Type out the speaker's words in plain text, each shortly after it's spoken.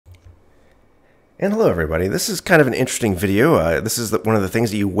And hello everybody, this is kind of an interesting video. This is one of the things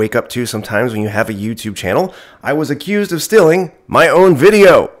that you wake up to sometimes when you have a YouTube channel. I was accused of stealing my own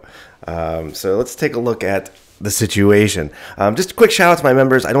video. So let's take a look at the situation. Just a quick shout out to my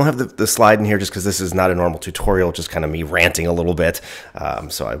members. I don't have the slide in here just because this is not a normal tutorial, just kind of me ranting a little bit.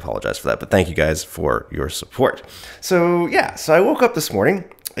 So I apologize for that, but thank you guys for your support. So yeah, so I woke up this morning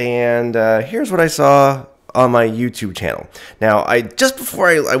and here's what I saw on my YouTube channel. Now, just before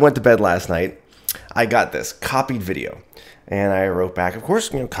I went to bed last night, I got this copied video, and I wrote back, of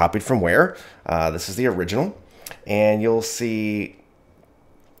course, copied from where? This is the original, and you'll see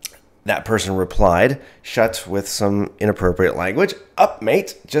that person replied, shut with some inappropriate language. Up,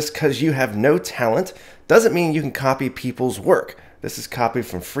 mate, just because you have no talent doesn't mean you can copy people's work. This is copied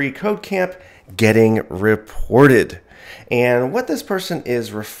from Free Code Camp, getting reported. And what this person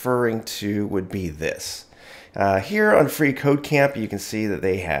is referring to would be this. Here on Free Code Camp, you can see that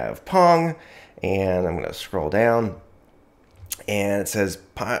they have Pong, and I'm going to scroll down, and it says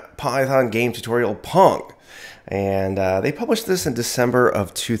Python game tutorial Pong. And they published this in December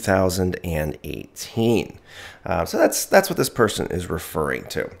of 2018. So that's what this person is referring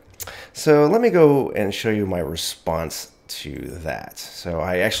to. So let me go and show you my response to that. So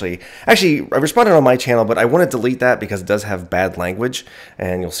I responded on my channel, but I want to delete that because it does have bad language,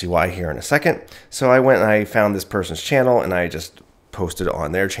 and you'll see why here in a second. So I went and I found this person's channel, and I just posted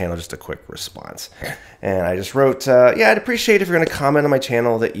on their channel just a quick response. And I just wrote, yeah, I'd appreciate if you're going to comment on my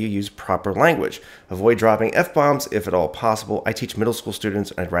channel that you use proper language. Avoid dropping F-bombs if at all possible. I teach middle school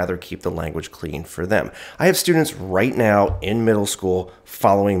students, and I'd rather keep the language clean for them. I have students right now in middle school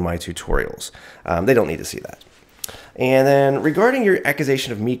following my tutorials. They don't need to see that. And then regarding your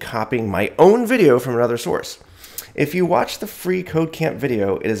accusation of me copying my own video from another source. If you watch the Free Code Camp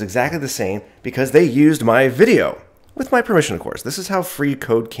video, it is exactly the same because they used my video. With my permission, of course. This is how Free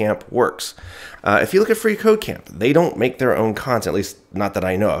Code Camp works. If you look at Free Code Camp, they don't make their own content, at least not that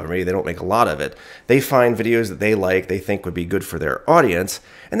I know of. Maybe they don't make a lot of it. They find videos that they like, they think would be good for their audience,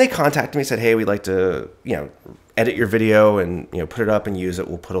 and they contacted me and said, hey, we'd like to, edit your video and, put it up and use it.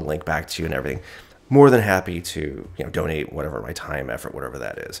 We'll put a link back to you and everything. More than happy to donate whatever, my time, effort, whatever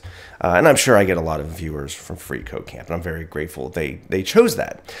that is. And I'm sure I get a lot of viewers from Free Code Camp, and I'm very grateful they chose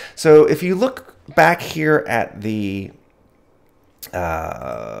that. So if you look back here at the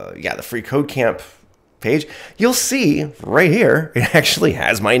Free Code Camp page, you'll see right here it actually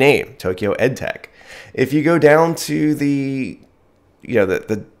has my name, Tokyo EdTech. If you go down to the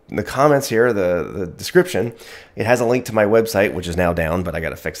comments here, the description, it has a link to my website, which is now down, but I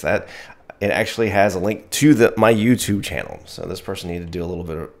got to fix that. It actually has a link to my YouTube channel. So this person needed to do a little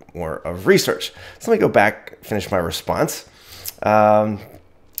bit more of research. So let me go back, finish my response. Yeah,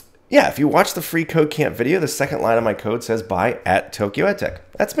 if you watch the Free Code Camp video, the second line of my code says buy at Tokyo EdTech.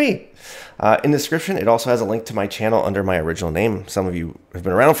 That's me. In the description, it also has a link to my channel under my original name. Some of you have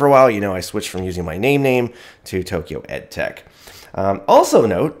been around for a while. You know I switched from using my name to Tokyo EdTech. Also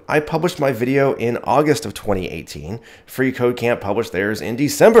note, I published my video in August of 2018. Free Code Camp published theirs in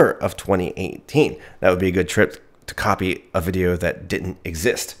December of 2018. That would be a good trip to copy a video that didn't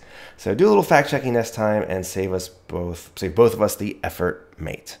exist. So do a little fact checking next time and save both of us the effort,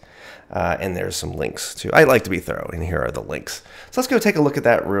 mate. And there's some links too. I like to be thorough, and here are the links. So let's go take a look at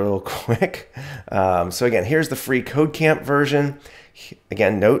that real quick. So again, here's the Free Code Camp version.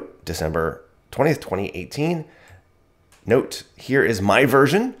 Again, note December 20th, 2018. Note, here is my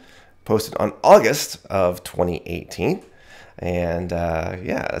version, posted on August of 2018. And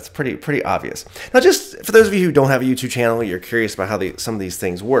yeah, that's pretty obvious. Now, just for those of you who don't have a YouTube channel, you're curious about how some of these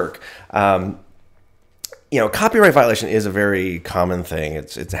things work. Copyright violation is a very common thing.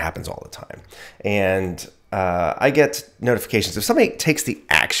 It happens all the time. And I get notifications. If somebody takes the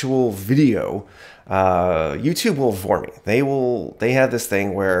actual video, YouTube will inform me. They have this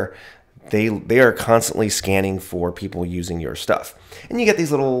thing where they are constantly scanning for people using your stuff. And you get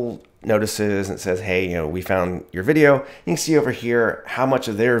these little notices and it says, hey, we found your video. You can see over here how much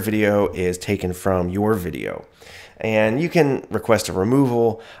of their video is taken from your video. And you can request a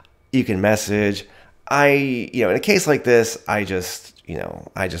removal. You can message. In a case like this, I just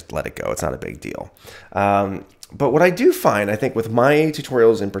let it go. It's not a big deal. But what I do find, I think with my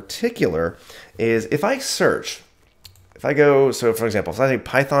tutorials in particular, is if I search, so for example, if I say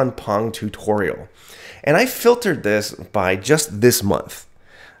Python Pong tutorial, and I filtered this by just this month,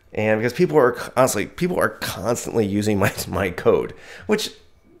 and because people are constantly using my code, which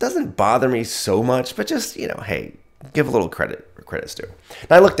doesn't bother me so much, but just, hey, give a little credit where credit's due.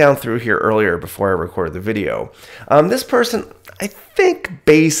 Now, I looked down through here earlier before I recorded the video. This person, I think,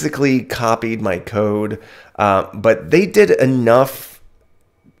 basically copied my code, but they did enough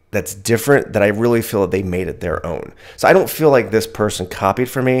that's different, that I really feel that they made it their own. So I don't feel like this person copied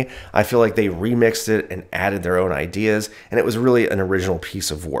from me. I feel like they remixed it and added their own ideas, and it was really an original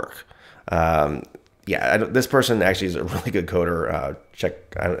piece of work. Yeah, this person actually is a really good coder. Check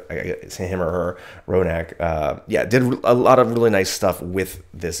it's him or her, Ronak. Yeah, did a lot of really nice stuff with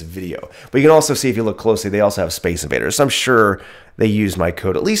this video. But you can also see, if you look closely, they also have Space Invaders. So I'm sure they use my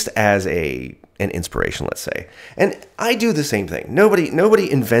code at least as an inspiration, let's say. And I do the same thing.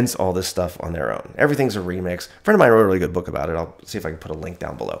 Nobody invents all this stuff on their own. Everything's a remix. A friend of mine wrote a really good book about it. I'll see if I can put a link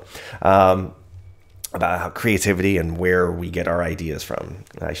down below. About how creativity and where we get our ideas from.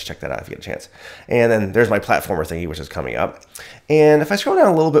 I should check that out if you get a chance. And then there's my platformer thingy, which is coming up. And if I scroll down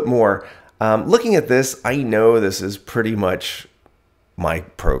a little bit more, looking at this, I know this is pretty much my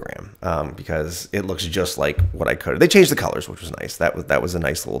program because it looks just like what I coded. They changed the colors, which was nice. That was a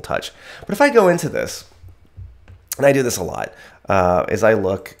nice little touch. But if I go into this, and I do this a lot, as I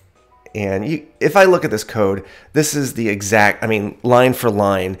look, and if I look at this code, this is the exact, I mean, line for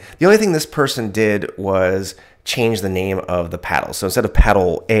line. The only thing this person did was change the name of the paddle. So instead of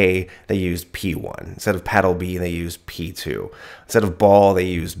paddle A, they used P1. Instead of paddle B, they used P2. Instead of ball, they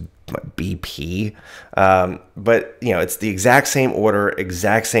used BP. But, you know, it's the exact same order,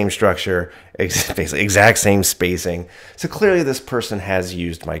 exact same structure, basically exact same spacing. So clearly this person has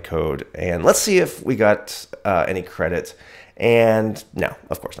used my code. And let's see if we got any credit. And no,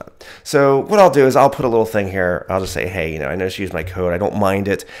 of course not. So what I'll do is I'll put a little thing here. I'll just say, hey, you know, I know she used my code. I don't mind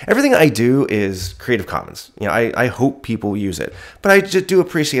it. Everything I do is Creative Commons. You know, I hope people use it. But I just do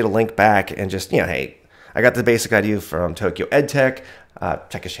appreciate a link back and just, you know, hey, I got the basic idea from Tokyo EdTech.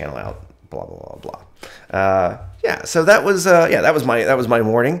 Check his channel out. Blah blah blah blah. Yeah. So that was that was my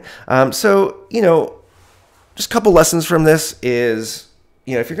morning. So you know, just a couple lessons from this is,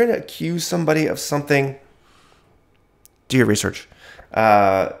 you know, if you're going to accuse somebody of something, do your research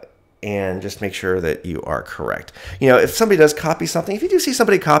and just make sure that you are correct. You know, if somebody does copy something, if you do see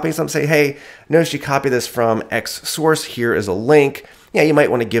somebody copying something, say, hey, notice you copied this from X source, here is a link. Yeah, you might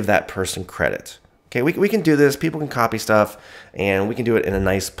want to give that person credit. Okay, we can do this. People can copy stuff, and we can do it in a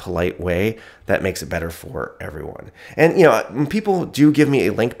nice, polite way that makes it better for everyone. And, you know, when people do give me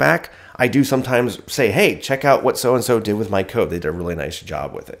a link back, I do sometimes say, hey, check out what so-and-so did with my code. They did a really nice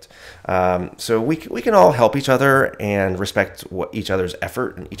job with it. So we can all help each other and respect each other's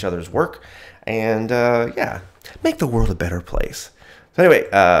effort and each other's work. And, yeah, make the world a better place. So anyway,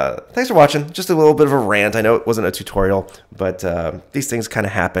 thanks for watching. Just a little bit of a rant. I know it wasn't a tutorial, but these things kind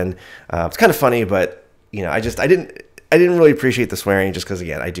of happen. It's kind of funny, but you know, I didn't really appreciate the swearing just because,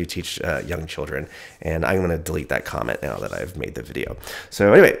 again, I do teach young children, and I'm going to delete that comment now that I've made the video.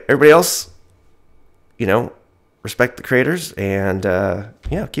 So anyway, everybody else, you know, respect the creators, and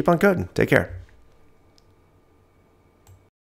yeah, keep on coding. Take care.